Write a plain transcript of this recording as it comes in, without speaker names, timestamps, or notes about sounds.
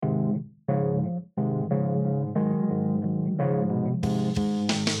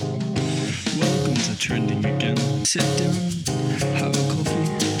trending again. Sit down, have a coffee,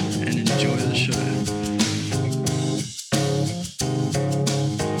 and enjoy the show.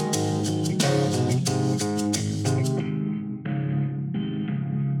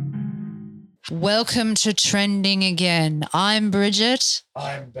 Welcome to Trending Again. I'm Bridget.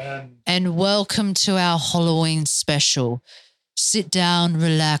 I'm Ben. And welcome to our Halloween special. Sit down,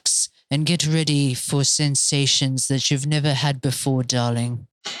 relax, and get ready for sensations that you've never had before, darling.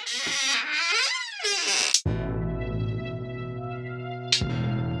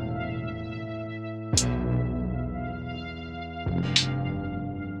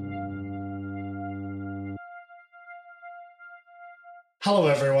 Hello,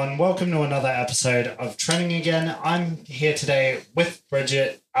 everyone. Welcome to another episode of Trending Again. I'm here today with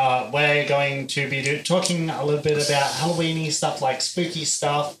Bridget. We're going to be talking a little bit about Halloweeny stuff, like spooky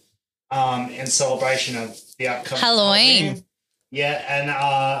stuff, in celebration of the upcoming Halloween. Yeah,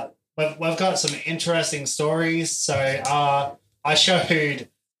 and we've got some interesting stories. So I showed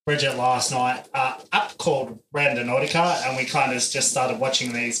Bridget last night an app called Randonautica, and we kind of just started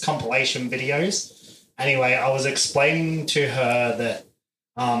watching these compilation videos. Anyway, I was explaining to her that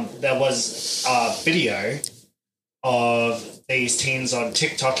there was a video of these teens on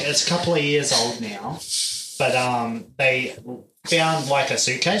TikTok. It's a couple of years old now, but they found like a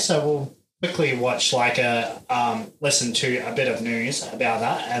suitcase. So we'll quickly watch listen to a bit of news about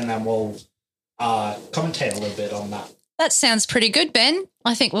that, and then we'll commentate a little bit on that. That sounds pretty good, Ben.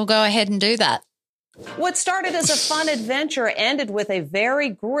 I think we'll go ahead and do that. What started as a fun adventure ended with a very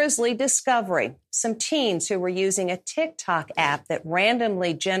grisly discovery. Some teens who were using a TikTok app that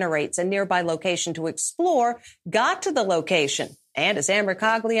randomly generates a nearby location to explore got to the location. And as Amber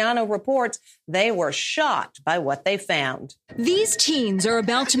Cogliano reports, they were shocked by what they found. These teens are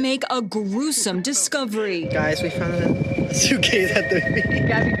about to make a gruesome discovery. Guys, we found a suitcase at the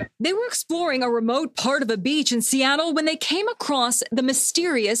beach. They were exploring a remote part of a beach in Seattle when they came across the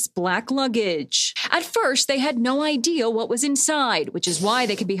mysterious black luggage. At first, they had no idea what was inside, which is why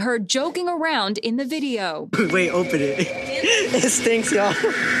they could be heard joking around in the video. Wait, open it. It stinks, y'all.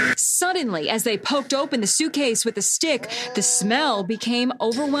 Suddenly, as they poked open the suitcase with a stick, the smell became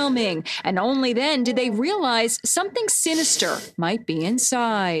overwhelming, and only then did they realize something sinister might be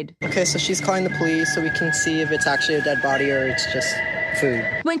inside. Okay, so she's calling the police so we can see if it's actually a dead body or it's just food.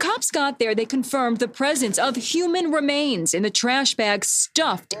 When cops got there, they confirmed the presence of human remains in the trash bag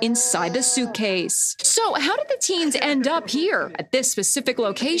stuffed inside the suitcase. So how did the teens end up here at this specific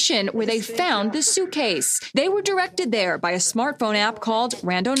location where they found the suitcase? They were directed there by a smartphone app called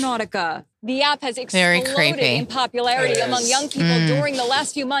Randonautica. The app has exploded in popularity among young people during the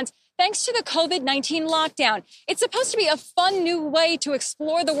last few months, thanks to the COVID-19 lockdown. It's supposed to be a fun new way to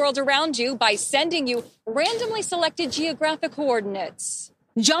explore the world around you by sending you randomly selected geographic coordinates.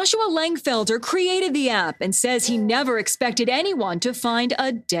 Joshua Langfelder created the app and says he never expected anyone to find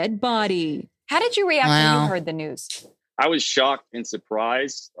a dead body. How did you react when you heard the news? I was shocked and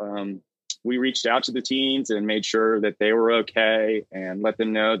surprised. We reached out to the teens and made sure that they were okay and let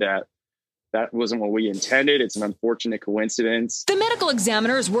them know that that wasn't what we intended. It's an unfortunate coincidence. The medical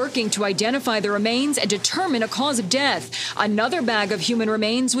examiner is working to identify the remains and determine a cause of death. Another bag of human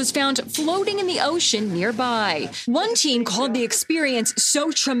remains was found floating in the ocean nearby. One teen called the experience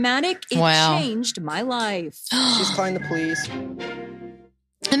so traumatic, it changed my life. She's calling the police.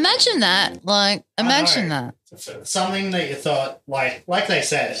 Imagine that. Imagine that. Something that you thought, like they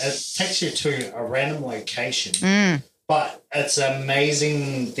said, it takes you to a random location. But it's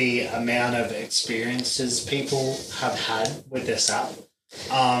amazing the amount of experiences people have had with this app.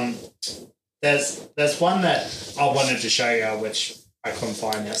 There's one that I wanted to show you, which I couldn't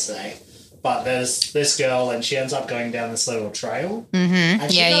find yesterday. But there's this girl, and she ends up going down this little trail. And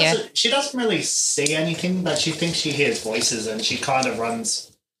she doesn't really see anything, but she thinks she hears voices, and she kind of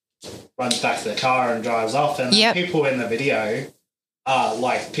runs back to the car and drives off. And people in the video,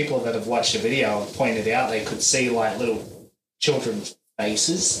 people that have watched the video have pointed out they could see like little children's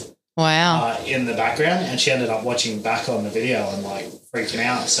faces in the background, and she ended up watching back on the video and like freaking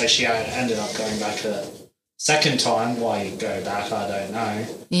out. So she ended up going back a second time. Why you go back, I don't know.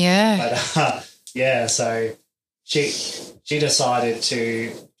 But so she decided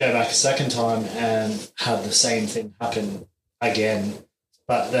to go back a second time and have the same thing happen again.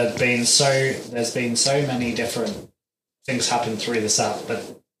 But there's been so many different things happen through this app,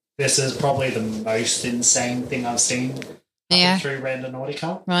 but this is probably the most insane thing I've seen through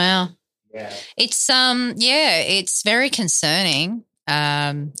Randonautica. Wow. Yeah. It's it's very concerning.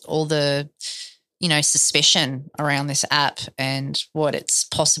 All the suspicion around this app and what it's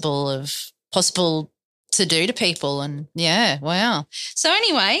possible to do to people, and wow. So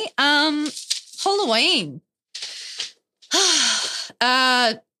anyway, Halloween.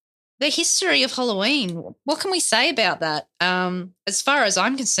 The history of Halloween. What can we say about that? As far as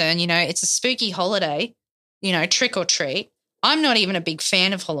I'm concerned, it's a spooky holiday, trick or treat. I'm not even a big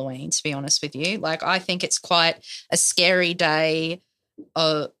fan of Halloween, to be honest with you. Like, I think it's quite a scary day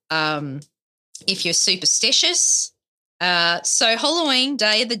if you're superstitious. So Halloween,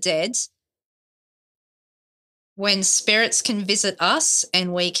 Day of the Dead, when spirits can visit us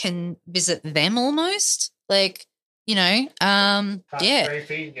and we can visit them almost. Like, Creepy,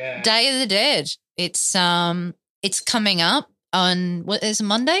 yeah. Day of the Dead. It's coming up on, what is it,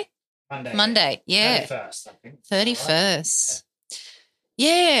 Monday? Monday, yeah. 31st, I think. 31st.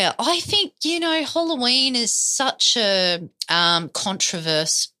 Yeah, I think, Halloween is such a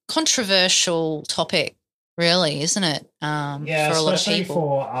controversial topic, really, isn't it? For a lot of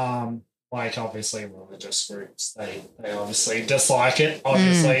people. For obviously religious groups, they obviously dislike it.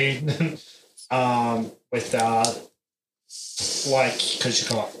 Obviously, with because you've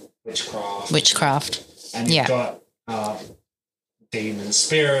got witchcraft, and you've got demon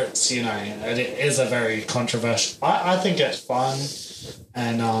spirits. It is a very controversial. I think it's fun,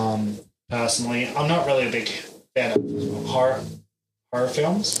 and personally, I'm not really a big fan of horror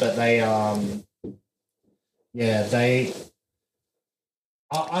films, but I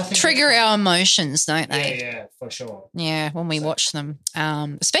think trigger our emotions, don't they? Yeah, for sure. Yeah, when we watch them,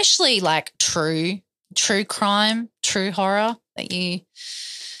 especially like true crime, true horror that you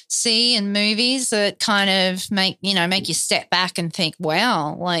see in movies that kind of make you step back and think,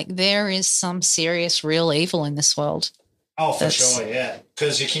 wow, like there is some serious real evil in this world. Oh, for sure, yeah.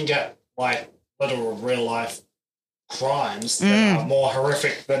 Because you can get like literal real life crimes that are more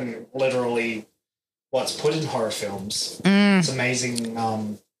horrific than literally what's put in horror films. It's amazing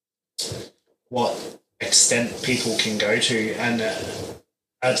what extent people can go to, and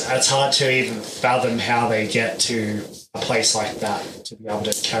it's hard to even fathom how they get to a place like that to be able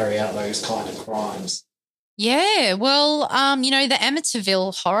to carry out those kind of crimes. Yeah, well, the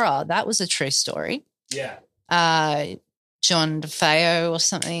Amityville Horror, that was a true story. Yeah. John DeFeo or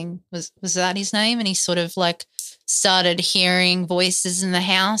something, was that his name? And he sort of like started hearing voices in the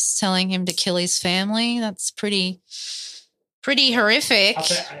house telling him to kill his family. That's pretty horrific.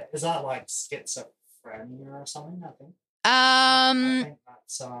 Is that like schizophrenia or something, I think? I think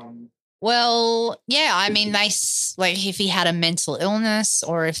that's Well, yeah, I mean, like if he had a mental illness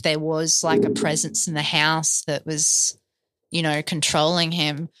or if there was like a presence in the house that was, controlling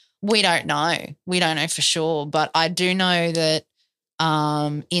him. We don't know. We don't know for sure. But I do know that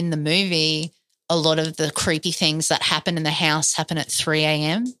in the movie, a lot of the creepy things that happen in the house happen at 3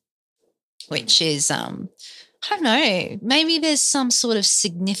 a.m., which is, I don't know, maybe there's some sort of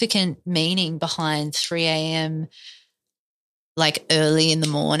significant meaning behind 3 a.m., like early in the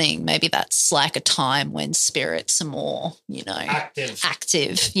morning. Maybe that's like a time when spirits are more, active.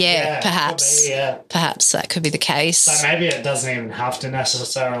 Yeah, perhaps. Perhaps that could be the case. So maybe it doesn't even have to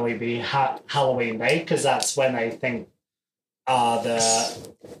necessarily be Halloween Day, because that's when they think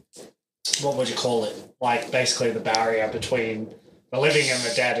what would you call it? Like basically the barrier between the living and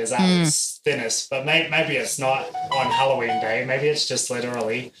the dead is at its thinnest. But maybe it's not on Halloween Day. Maybe it's just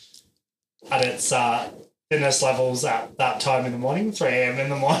literally at its thinnest levels at that time in the morning, 3 a.m. in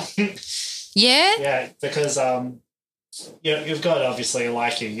the morning. Yeah? Yeah, because you've got obviously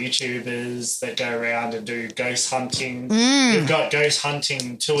like your YouTubers that go around and do ghost hunting. You've got ghost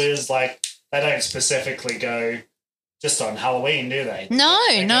hunting tours, like they don't specifically go just on Halloween, do they? No.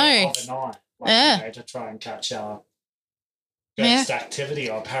 Overnight, to try and catch ghost activity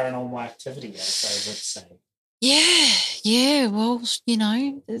or paranormal activity, as they would say. Yeah. Well,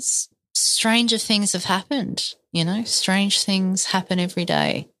 there's stranger things have happened. Strange things happen every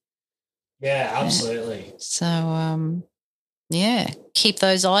day. Yeah, absolutely. Yeah. So, keep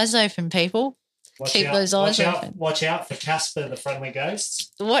those eyes open, people. Keep those eyes open. Watch out for Casper the Friendly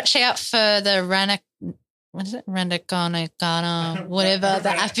Ghost. Watch out for the Randagana, whatever the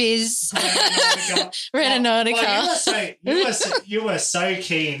app is. Randonautica. You were so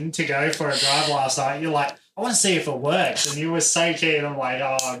keen to go for a drive last night. You're like, I want to see if it works, and you were so keen. I'm like,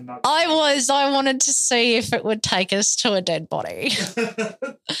 oh, I'm not. I wanted to see if it would take us to a dead body,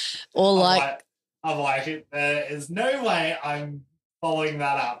 or I'm like, there is no way I'm following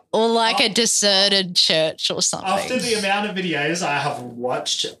that up, or like a deserted church or something. After the amount of videos I have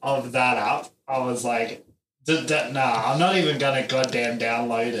watched of that app, I was like, nah, I'm not even gonna goddamn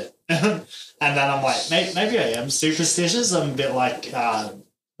download it. And then I'm like, maybe I am superstitious. I'm a bit like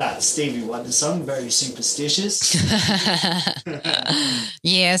that Stevie Wonder song, very superstitious.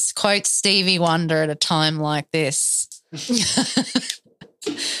 Yes, quote Stevie Wonder at a time like this.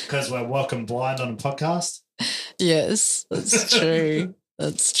 because we're walking blind on a podcast. Yes, that's true.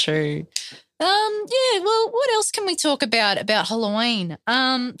 That's true. Yeah, well, what else can we talk about Halloween?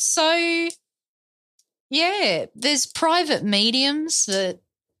 So yeah, there's private mediums that,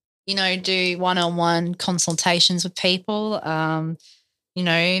 you know, do one-on-one consultations with people. You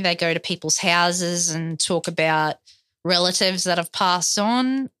know, they go to people's houses and talk about relatives that have passed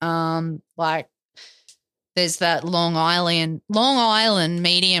on. Like there's that Long Island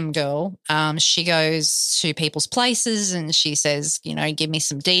medium girl. She goes to people's places and she says, you know, give me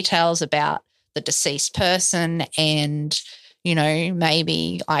some details about the deceased person, and, you know,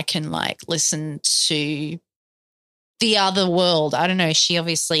 maybe I can like listen to the other world. I don't know. She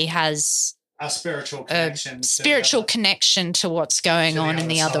obviously has a spiritual connection. Connection to what's going on in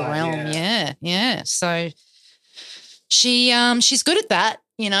the other realm. Yeah. So she's good at that,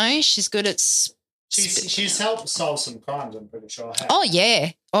 you know. She's good at she's helped solve some crimes, I'm pretty sure. Oh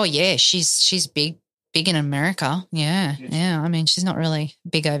yeah. She's big in America. Yeah. I mean, she's not really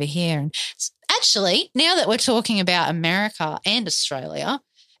big over here. And actually, now that we're talking about America and Australia,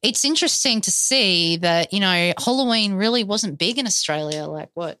 it's interesting to see that, you know, Halloween really wasn't big in Australia, like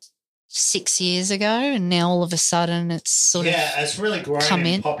 6 years ago, and now all of a sudden it's sort of it's really grown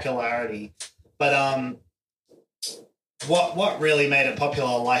in popularity. But what really made it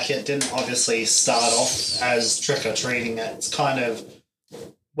popular, like, it didn't obviously start off as trick-or-treating. It's kind of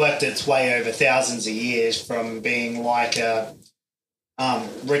worked its way over thousands of years from being like a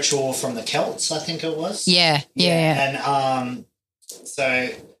ritual from the Celts, I think it was. Yeah. And so,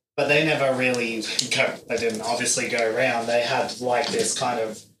 but they never really they didn't obviously go around. They had like this kind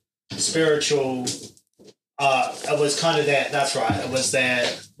of spiritual, it was kind of that's right, it was their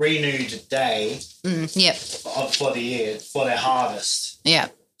renewed day for the year, for their harvest. Yeah.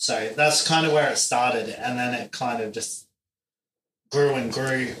 So that's kind of where it started, and then it kind of just grew and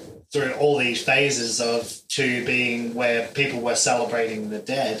grew through all these phases to being where people were celebrating the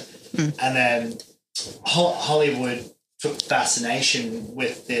dead. And then Hollywood took fascination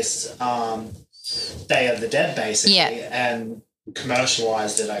with this Day of the Dead, basically, and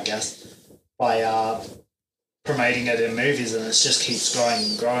commercialized it, I guess, by promoting it in movies, and it just keeps growing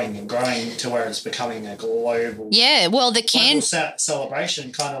and growing and growing to where it's becoming a global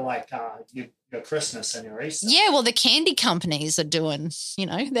celebration, kind of like your Christmas and your Easter. Yeah, well, the candy companies are doing, you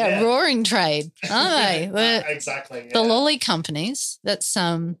know, they're roaring trade, aren't they? Exactly. Yeah. The lolly companies, that's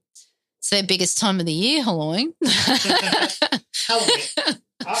it's their biggest time of the year, Halloween. Halloween.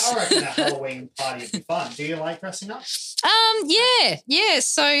 I reckon a Halloween party would be fun. Do you like dressing up? Yeah.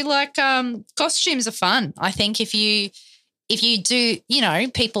 So like costumes are fun. I think if you do, you know,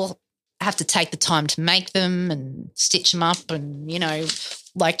 people have to take the time to make them and stitch them up, and, you know,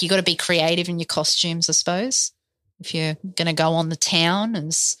 like you got to be creative in your costumes, I suppose. If you're going to go on the town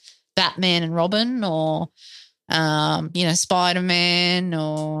as Batman and Robin, or you know, Spider-Man,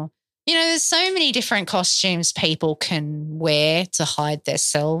 or, you know, there's so many different costumes people can wear to hide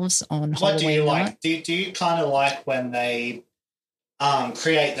themselves on Halloween. What do you night. like? Do you kind of like when they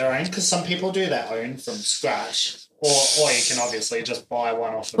create their own? Because some people do their own from scratch, or you can obviously just buy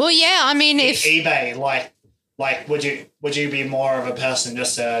one off of I mean, if eBay, like would you be more of a person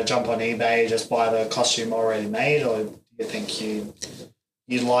just to jump on eBay, just buy the costume already made, or do you think you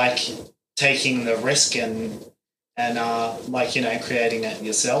like taking the risk and like, you know, creating it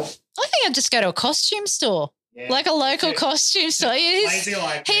yourself? I think I'd just go to a costume store, like a local costume store. Here's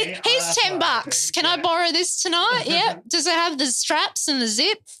 $10. Can I borrow this tonight? Yep. Does it have the straps and the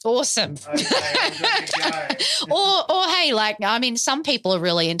zip? Awesome. Okay, or hey, like, I mean, some people are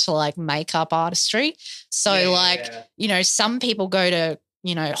really into like makeup artistry. So you know, some people go to,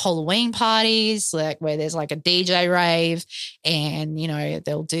 you know, Halloween parties, like where there's like a DJ rave, and, you know,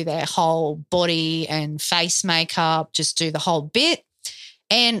 they'll do their whole body and face makeup, just do the whole bit.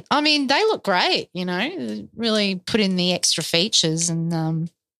 And I mean, they look great, you know, really put in the extra features, and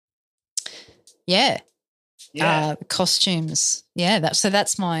costumes. Yeah,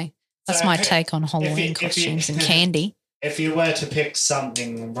 that's my take on Halloween costumes and candy. If you were to pick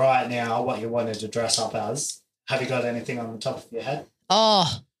something right now, what you wanted to dress up as, have you got anything on the top of your head?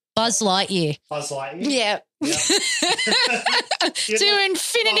 Oh, Buzz Lightyear. Buzz Lightyear? Yeah. To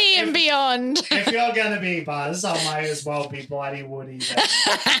infinity and beyond. If you're going to be Buzz, I may as well be Bloody Woody then.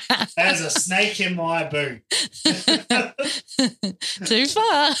 There's a snake in my boot. Too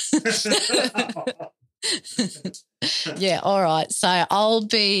far. Yeah, all right. So I'll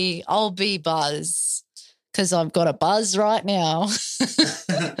be Buzz, because I've got a buzz right now.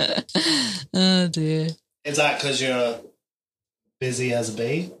 Oh dear. Is that because you're busy as a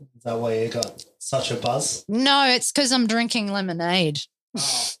bee? Is that why you got such a buzz? No, it's because I'm drinking lemonade.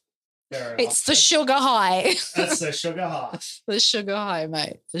 Oh, Fair It's enough. the sugar high. That's the sugar high. The sugar high,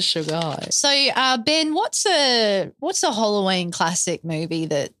 mate. The sugar high. So, Ben, what's a Halloween classic movie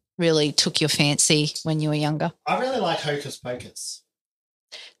that really took your fancy when you were younger? I really like Hocus Pocus.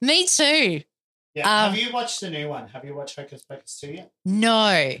 Me too. Yeah. Have you watched the new one? Have you watched Hocus Pocus 2 yet?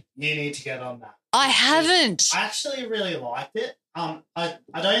 No, You need to get on that. I haven't. I actually really liked it. I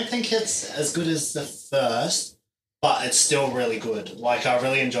don't think it's as good as the first, but it's still really good. Like, I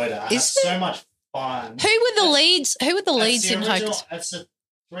really enjoyed it. I had so much fun. Who were the leads? Who were the leads in Hocus? It's the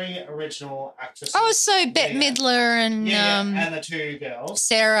 3 original actresses. Oh, so Bette Midler and and the 2 girls.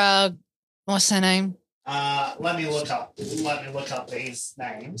 Sarah. What's her name? Let me look up these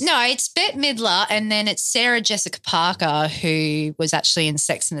names. No, it's Bette Midler, and then it's Sarah Jessica Parker, who was actually in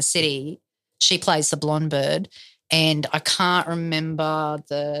Sex and the City. She plays the blonde bird, and I can't remember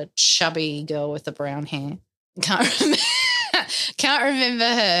the chubby girl with the brown hair. Can't remember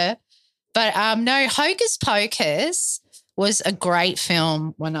her. But no, Hocus Pocus was a great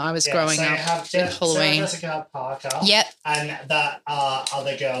film when I was growing so you up. have with Halloween. Sarah Jessica Parker. Yep. And that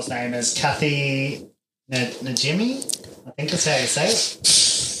other girl's name is Kathy Najimy. I think that's how you say it.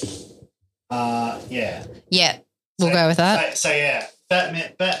 Yeah. Yeah, we'll go with that. So yeah,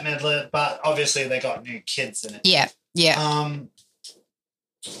 Bette Midler, but obviously they got new kids in it. Yeah, yeah.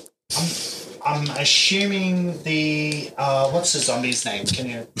 I'm assuming the what's the zombie's name? Can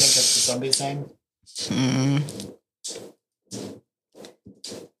you think of the zombie's name?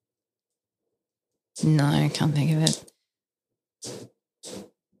 No, I can't think of it.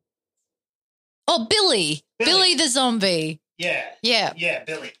 Oh, Billy. Billy the zombie. Yeah. Yeah. Yeah,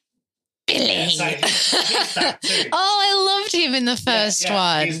 Billy. Billy. Yeah, so he's back too. Oh, I loved him in the first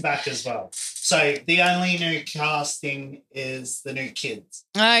one. He's back as well. So the only new casting is the new kids.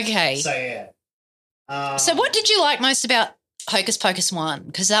 Okay. So yeah. So what did you like most about Hocus Pocus 1?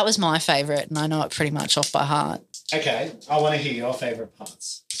 Because that was my favourite and I know it pretty much off by heart. Okay, I want to hear your favourite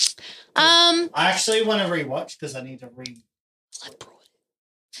parts. I actually want to rewatch because I need to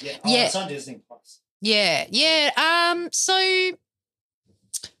Yeah, it's on Disney Plus. Yeah. So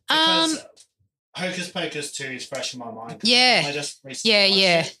because Hocus Pocus 2 is fresh in my mind. Yeah. I just recently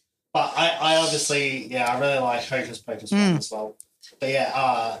watched it. But I obviously, I really like Hocus Pocus 1 as well. But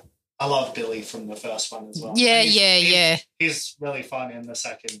yeah, I love Billy from the first one as well. Yeah, He's really fun in the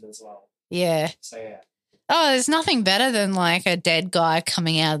second as well. Yeah. So yeah. Oh, there's nothing better than like a dead guy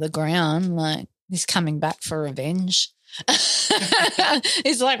coming out of the ground, like he's coming back for revenge.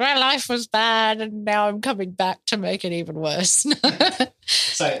 He's like, my life was bad and now I'm coming back to make it even worse.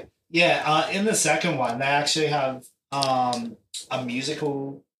 So yeah, in the second one, they actually have a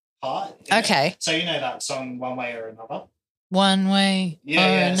musical part. Okay. So you know that song One Way or Another? One way or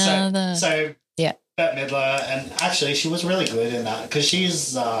another. So yeah. Bette Midler, and actually she was really good in that because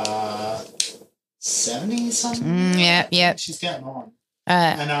she's 70-something. Yeah. She's getting on.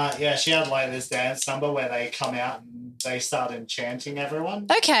 And she had like this dance number where they come out and they start enchanting everyone.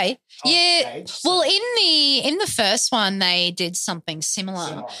 Okay. Yeah. Stage, so. Well, in the first one they did something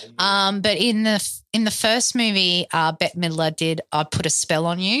similar. But in the first movie, Bette Midler did I Put a Spell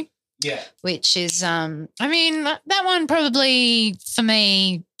on You. Yeah. Which is I mean, that one probably for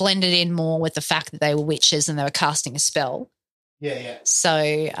me blended in more with the fact that they were witches and they were casting a spell. Yeah. So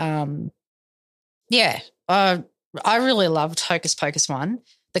I really loved Hocus Pocus 1.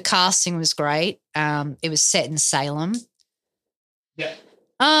 The casting was great. It was set in Salem. Yeah.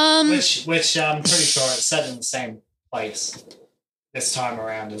 Which I'm pretty sure it's set in the same place this time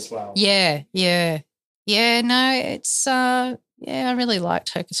around as well. Yeah. No, it's I really liked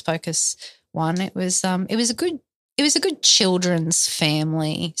Hocus Pocus 1. It was a good children's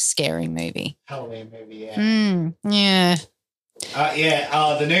family scary movie. Halloween movie, yeah. Yeah.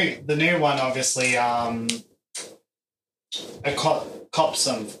 The new one obviously it copped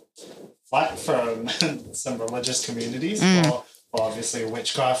some flack from some religious communities for obviously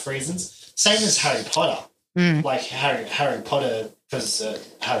witchcraft reasons. Same as Harry Potter. Like Harry Potter, because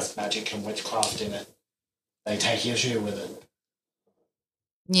it has magic and witchcraft in it, they take issue with it.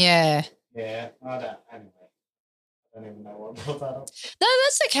 Yeah. Yeah, I don't even know what brought that up. No,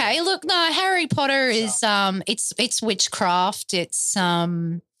 that's okay. Look, no, Harry Potter is it's witchcraft. It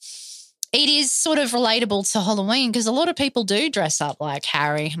is sort of relatable to Halloween because a lot of people do dress up like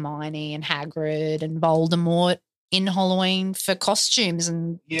Harry, Hermione, and Hagrid and Voldemort in Halloween for costumes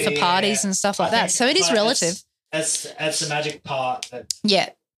and for parties and stuff like that. So it is relative. It's a magic part that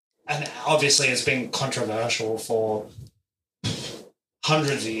and obviously it's been controversial for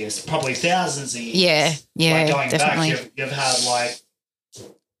hundreds of years, probably thousands of years. Yeah, like going definitely. back, you've had like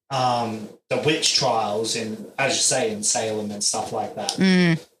the witch trials in, as you say, in Salem and stuff like that.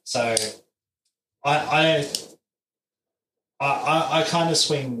 So I kind of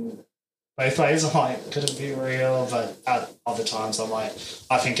swing both ways. I'm like, could it be real? But at other times, I'm like,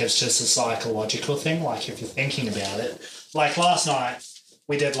 I think it's just a psychological thing. Like, if you're thinking about it, like last night,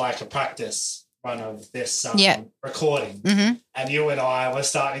 we did like a practice run of this recording, and you and I were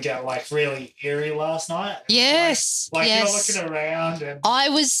starting to get like really eerie last night. Yes, like yes. You're looking around, and I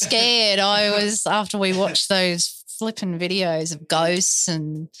was scared. I was after we watched those flipping videos of ghosts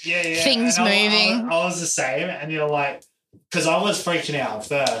and things and moving. I was the same, and you're like, because I was freaking out at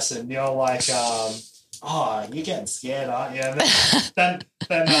first, and you're like, oh, you're getting scared, aren't you? And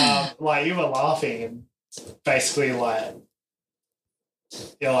then like you were laughing, and basically like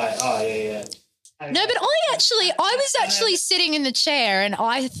you're like, oh yeah. No, but I was actually sitting in the chair and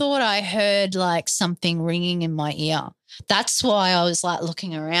I thought I heard like something ringing in my ear. That's why I was like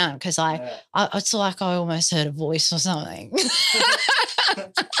looking around because it's like I almost heard a voice or something. It's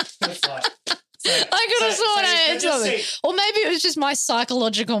like, I could have sworn I heard something. Or maybe it was just my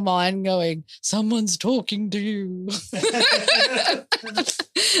psychological mind going, someone's talking to you. So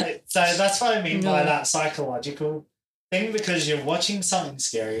that's what I mean by that psychological thing, because you're watching something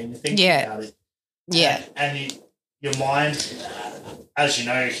scary and you're thinking about it. Yeah. And your mind, as you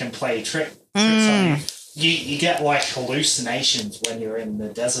know, can play tricks on you. You get like hallucinations when you're in the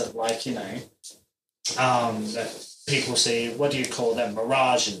desert, like, you know, that people see, what do you call them?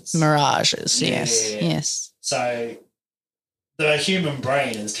 Mirages. Mirages, Yeah. yes. So the human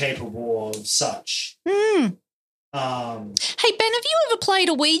brain is capable of such. Hey, Ben, have you ever played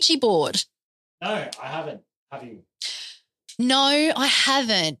a Ouija board? No, I haven't. Have you? No, I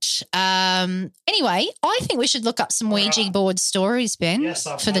haven't. Anyway, I think we should look up some Ouija board stories, Ben, Yes,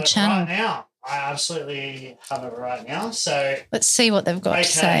 I've for got the it channel. right now. I absolutely have it right now. So let's see what they've got to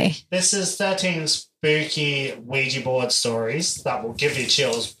say. This is 13 spooky Ouija board stories that will give you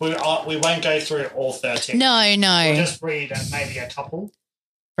chills. We won't go through all 13. No. We'll just read maybe a couple.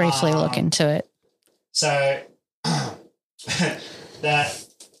 Briefly look into it. So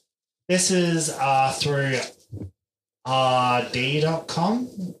this is through rd.com.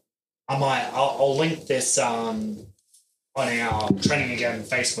 I'll link this on our Training Again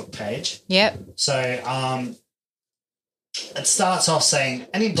Facebook page. Yep. So it starts off saying,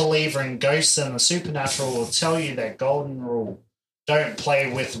 any believer in ghosts and the supernatural will tell you their golden rule: don't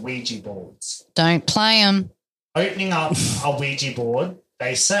play with Ouija boards. Don't play them. Opening up a Ouija board,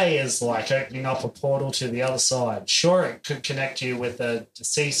 they say, is like opening up a portal to the other side. Sure, it could connect you with a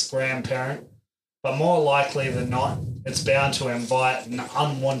deceased grandparent, but more likely than not, it's bound to invite an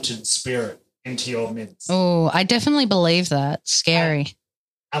unwanted spirit into your midst. Oh, I definitely believe that. Scary.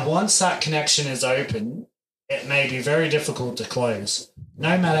 And once that connection is open, it may be very difficult to close,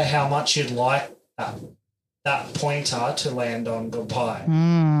 no matter how much you'd like that pointer to land on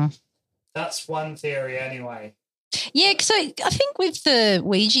goodbye. That's one theory anyway. Yeah, so I think with the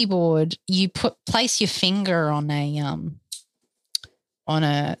Ouija board, you place your finger on a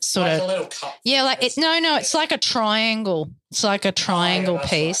sort like of a little cup. Yeah, like it's like a triangle. It's like a triangle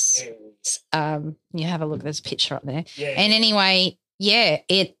piece. Right. You have a look. There's a picture up there. Yeah. And anyway,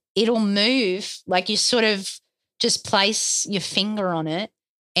 it'll move. Like you sort of just place your finger on it,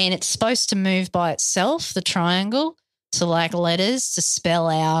 and it's supposed to move by itself. The triangle to like letters to spell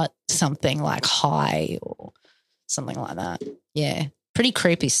out something like hi or something like that. Yeah, pretty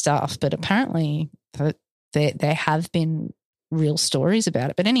creepy stuff. But apparently, there have been real stories about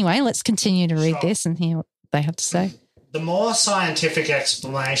it. But anyway, let's continue to read this and hear what they have to say. The more scientific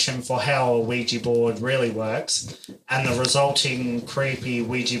explanation for how a Ouija board really works and the resulting creepy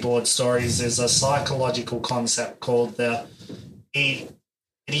Ouija board stories is a psychological concept called the idiomotor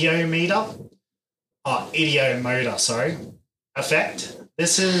effect.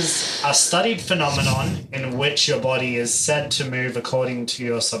 This is a studied phenomenon in which your body is said to move according to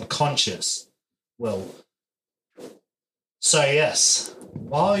your subconscious will. So yes,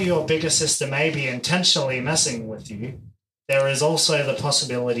 while your bigger sister may be intentionally messing with you, there is also the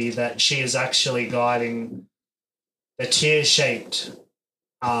possibility that she is actually guiding the tear-shaped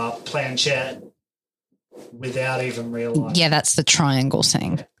planchette without even realizing. Yeah, that's the triangle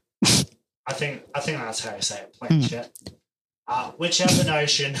thing. I think that's how you say it, planchette. Whichever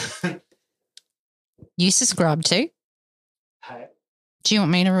notion you subscribe to. Hey. Do you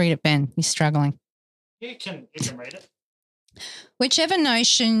want me to read it, Ben? You're struggling. You can read it. Whichever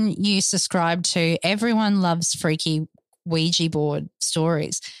notion you subscribe to, everyone loves freaky Ouija board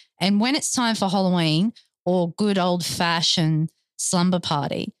stories. And when it's time for Halloween or good old-fashioned slumber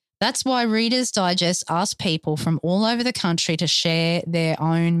party, that's why Reader's Digest asks people from all over the country to share their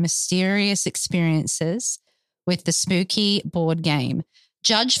own mysterious experiences with the spooky board game.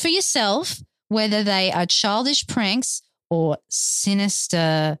 Judge for yourself whether they are childish pranks or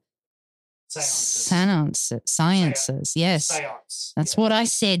sinister sciences. Yes. Seance. That's what I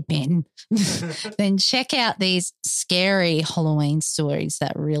said, Ben. Then check out these scary Halloween stories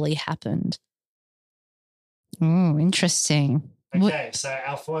that really happened. Oh, interesting. Okay, so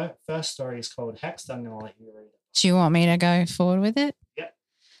our first story is called Hexed. I'm going to let you read it. Do you want me to go forward with it? Yep.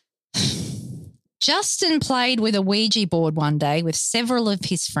 Justin played with a Ouija board one day with several of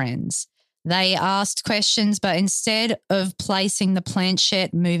his friends. They asked questions, but instead of placing the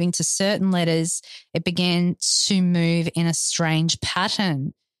planchette moving to certain letters, it began to move in a strange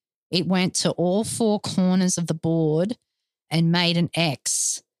pattern. It went to all four corners of the board and made an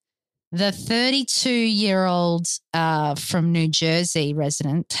X. The 32-year-old from New Jersey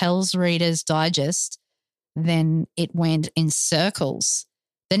resident tells Reader's Digest, then it went in circles.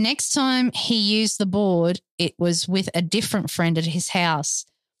 The next time he used the board, it was with a different friend at his house.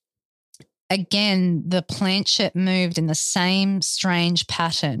 Again, the planchette moved in the same strange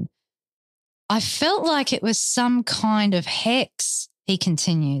pattern. I felt like it was some kind of hex, he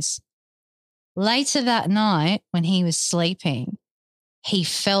continues. Later that night, when he was sleeping, he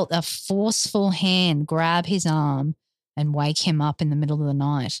felt a forceful hand grab his arm and wake him up in the middle of the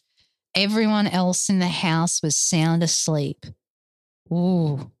night. Everyone else in the house was sound asleep.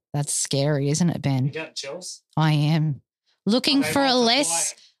 Ooh, that's scary, isn't it, Ben? You got chills? I am. Looking for a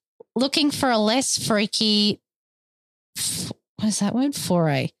less freaky, what is that word?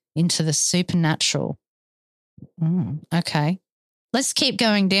 Foray into the supernatural. Okay. Let's keep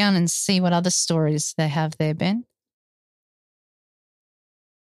going down and see what other stories they have there, Ben.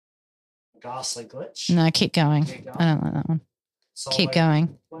 Ghastly glitch. No, keep going. I don't like that one. Keep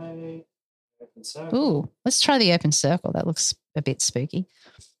going. Ooh, let's try the open circle. That looks a bit spooky.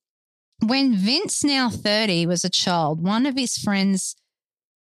 When Vince, now 30, was a child, one of his friends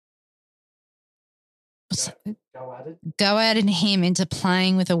go-outed him into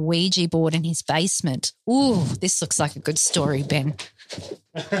playing with a Ouija board in his basement. Ooh, this looks like a good story, Ben.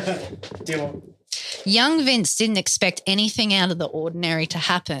 Young Vince didn't expect anything out of the ordinary to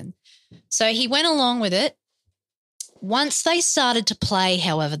happen, so he went along with it. Once they started to play,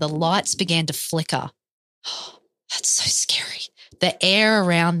 however, the lights began to flicker. Oh, that's so scary. The air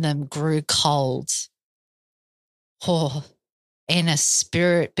around them grew cold. Oh, and a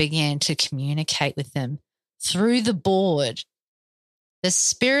spirit began to communicate with them through the board. The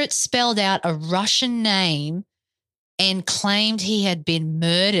spirit spelled out a Russian name and claimed he had been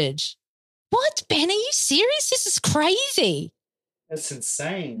murdered. What, Ben? Are you serious? This is crazy. That's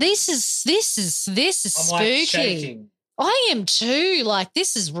insane. This is spooky. Shaking. I am too. Like,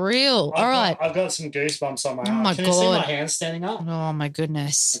 this is real. All right. I've got some goosebumps on my arm. My Can God. you see my hands standing up? Oh, my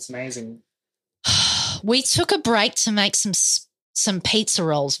goodness. It's amazing. We took a break to make some pizza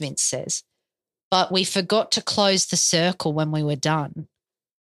rolls, Vince says, but we forgot to close the circle when we were done.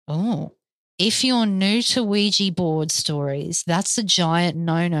 Oh, if you're new to Ouija board stories, that's a giant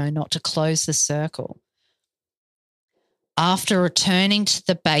no-no not to close the circle. After returning to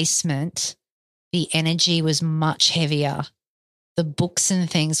the basement, the energy was much heavier. The books and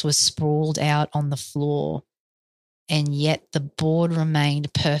things were sprawled out on the floor, and yet the board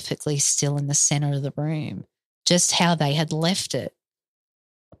remained perfectly still in the center of the room, just how they had left it.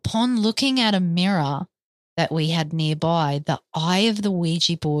 Upon looking at a mirror that we had nearby, the eye of the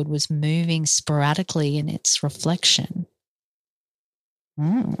Ouija board was moving sporadically in its reflection.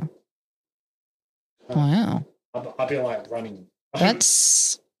 Wow. I'd be like running.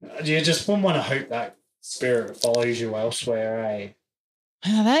 That's... You just wouldn't want to hope that spirit follows you elsewhere, eh?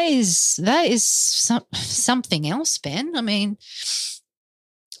 That is something else, Ben. I mean,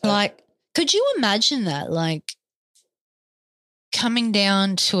 like, could you imagine that? Like, coming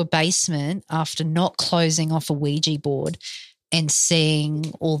down to a basement after not closing off a Ouija board and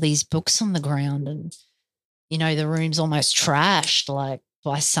seeing all these books on the ground and, you know, the room's almost trashed, like,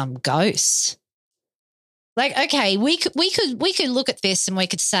 by some ghosts. Like, okay, we could look at this and we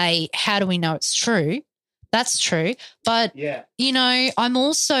could say, how do we know it's true? That's true. But, yeah, you know, I'm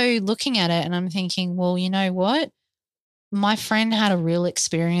also looking at it and I'm thinking, well, you know what? My friend had a real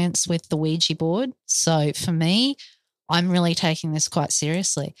experience with the Ouija board. So for me, I'm really taking this quite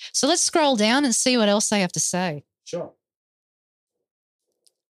seriously. So let's scroll down and see what else they have to say. Sure.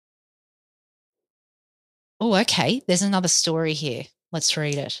 Oh, okay. There's another story here. Let's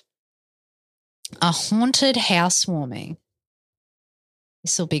read it. A haunted housewarming.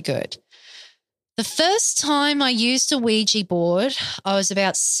 This will be good. The first time I used a Ouija board, I was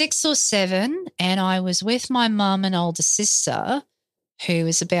about 6 or 7, and I was with my mum and older sister, who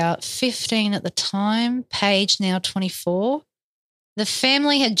was about 15 at the time, Paige now 24. The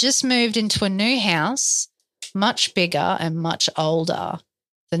family had just moved into a new house, much bigger and much older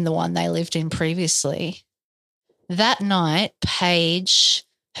than the one they lived in previously. That night, Paige,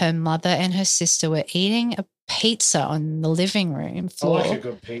 her mother, and her sister were eating a pizza on the living room floor. I like a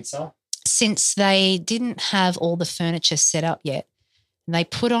good pizza. Since they didn't have all the furniture set up yet, and they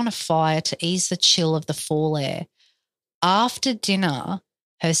put on a fire to ease the chill of the fall air. After dinner,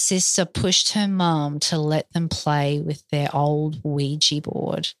 her sister pushed her mum to let them play with their old Ouija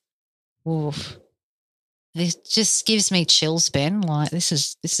board. Oof. This just gives me chills, Ben. Like, this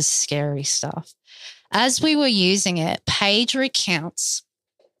is scary stuff. As we were using it, Paige recounts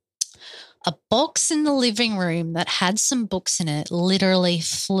a box in the living room that had some books in it literally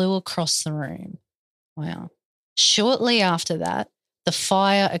flew across the room. Wow. Shortly after that, the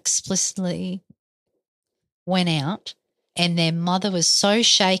fire explicitly went out, and their mother was so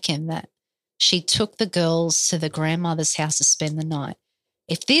shaken that she took the girls to the grandmother's house to spend the night.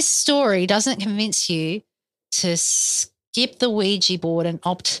 If this story doesn't convince you to skip the Ouija board and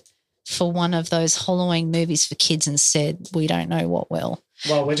opt for one of those Halloween movies for kids instead, we don't know what will.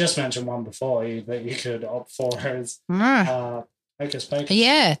 Well, we just mentioned one before that you could opt for as Hocus Pocus.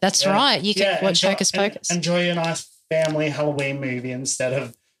 Yeah, that's right. You can watch Hocus Pocus. Enjoy a nice family Halloween movie instead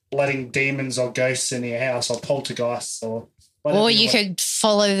of letting demons or ghosts in your house or poltergeists or whatever. Or you could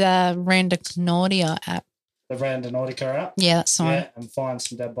follow the Randonautica app. The Randonautica app? Yeah, that's the one. Yeah, and find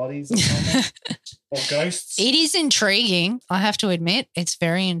some dead bodies or something. Or ghosts. It is intriguing, I have to admit. It's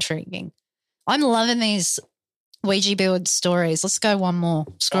very intriguing. I'm loving these Ouija board stories. Let's go one more.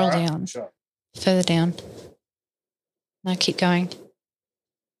 Scroll down. Sure. Further down. No, keep going.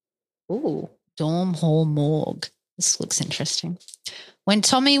 Ooh, dorm hall morgue. This looks interesting. When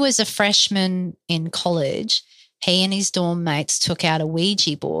Tommy was a freshman in college, he and his dorm mates took out a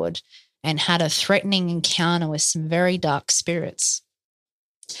Ouija board and had a threatening encounter with some very dark spirits.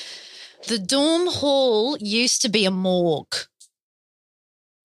 The dorm hall used to be a morgue.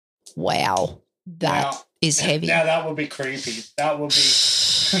 Wow, that is heavy. Now that would be creepy. That would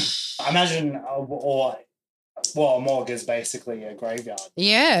be, imagine, a morgue is basically a graveyard.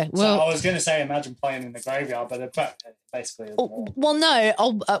 Yeah. Well, so I was going to say imagine playing in the graveyard, but it basically is a morgue. Well, no.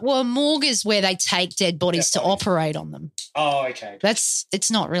 A morgue is where they take dead bodies to operate on them. Oh, okay.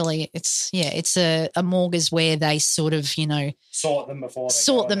 It's not really, it's a morgue is where they sort of, sort them before they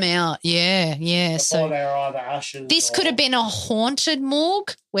sort them out. Yeah, yeah. Before they're either ashes. This could have been a haunted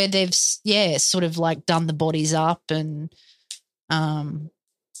morgue where they've, sort of like done the bodies up and,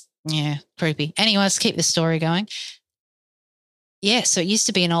 creepy. Anyway, let's keep the story going. Yeah, so it used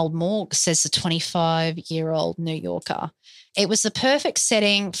to be an old morgue, says the 25-year-old New Yorker. It was the perfect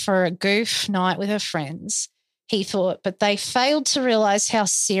setting for a goof night with her friends, he thought, but they failed to realize how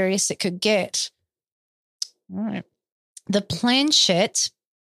serious it could get. All right. The planchette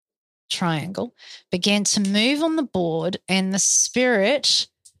triangle began to move on the board, and the spirit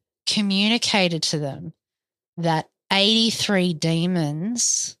communicated to them that 83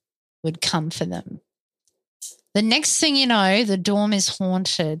 demons would come for them. The next thing you know, the dorm is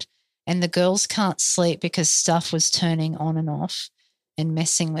haunted and the girls can't sleep because stuff was turning on and off and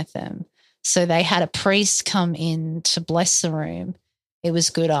messing with them. So they had a priest come in to bless the room. It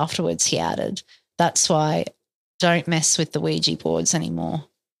was good afterwards, he added. That's why don't mess with the Ouija boards anymore.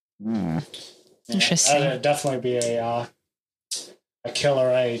 Interesting. That'd definitely be a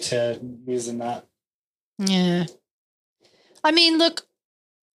killer to using that. Yeah. I mean, look,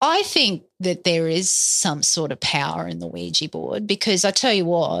 I think that there is some sort of power in the Ouija board because I tell you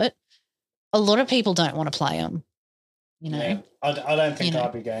what, a lot of people don't want to play them. Yeah, I don't think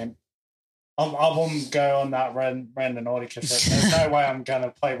I'd be game. I wouldn't go on that Randonautica. There's no way I'm going to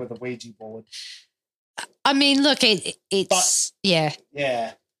play with a Ouija board. I mean, look, yeah.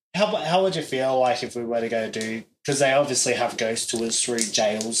 Yeah. How would you feel like if we were to go do, because they obviously have ghost tours through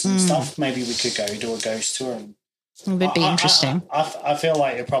jails and stuff, maybe we could go do a ghost tour. And it would be interesting. I feel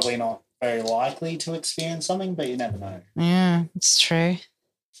like you're probably not very likely to experience something, but you never know. Yeah, it's true.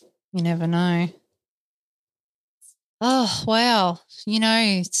 You never know. Oh, wow.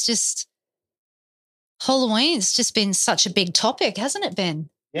 It's just Halloween's just been such a big topic, hasn't it, Ben?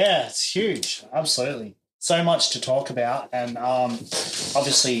 Yeah, it's huge. Absolutely. So much to talk about and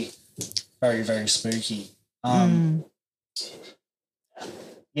obviously very, very spooky.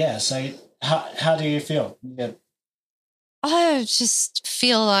 Yeah, so how do you feel? Yeah. I just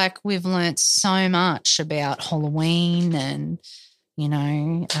feel like we've learnt so much about Halloween and,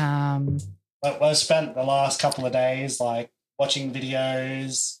 We've spent the last couple of days watching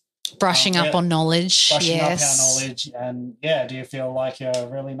videos. Brushing up on knowledge. Brushing up our knowledge. And, do you feel like you're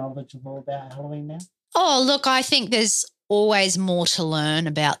really knowledgeable about Halloween now? Oh, look, I think there's always more to learn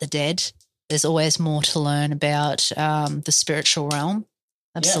about the dead. There's always more to learn about the spiritual realm.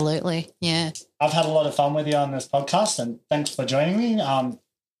 Absolutely. Yeah. I've had a lot of fun with you on this podcast, and thanks for joining me.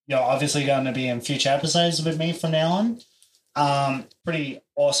 You're obviously going to be in future episodes with me from now on. Pretty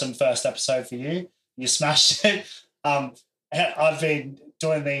awesome first episode for you. You smashed it. I've been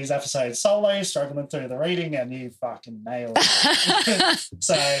doing these episodes solo, struggling through the reading, and you fucking nailed it.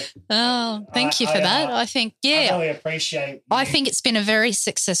 So, thank you for that. I think, I really appreciate you. I think it's been a very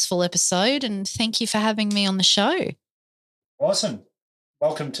successful episode, and thank you for having me on the show. Awesome.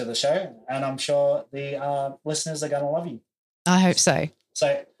 Welcome to the show, and I'm sure the listeners are going to love you. I hope so.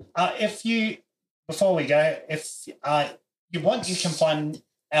 So, before we go, if you want, you can find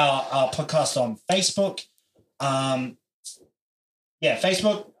our podcast on Facebook.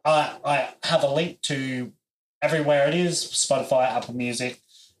 Facebook. I have a link to everywhere it is, Spotify, Apple Music,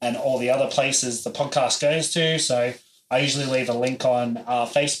 and all the other places the podcast goes to. So I usually leave a link on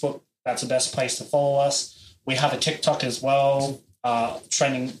Facebook. That's the best place to follow us. We have a TikTok as well,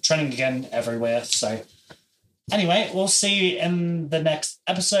 trending again everywhere. So anyway, we'll see you in the next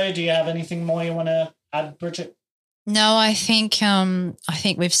episode. Do you have anything more you want to add, Bridget? No, I think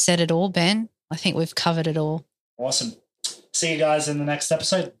we've said it all, Ben. I think we've covered it all. Awesome. See you guys in the next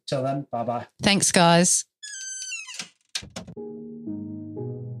episode. Till then, bye-bye. Thanks, guys.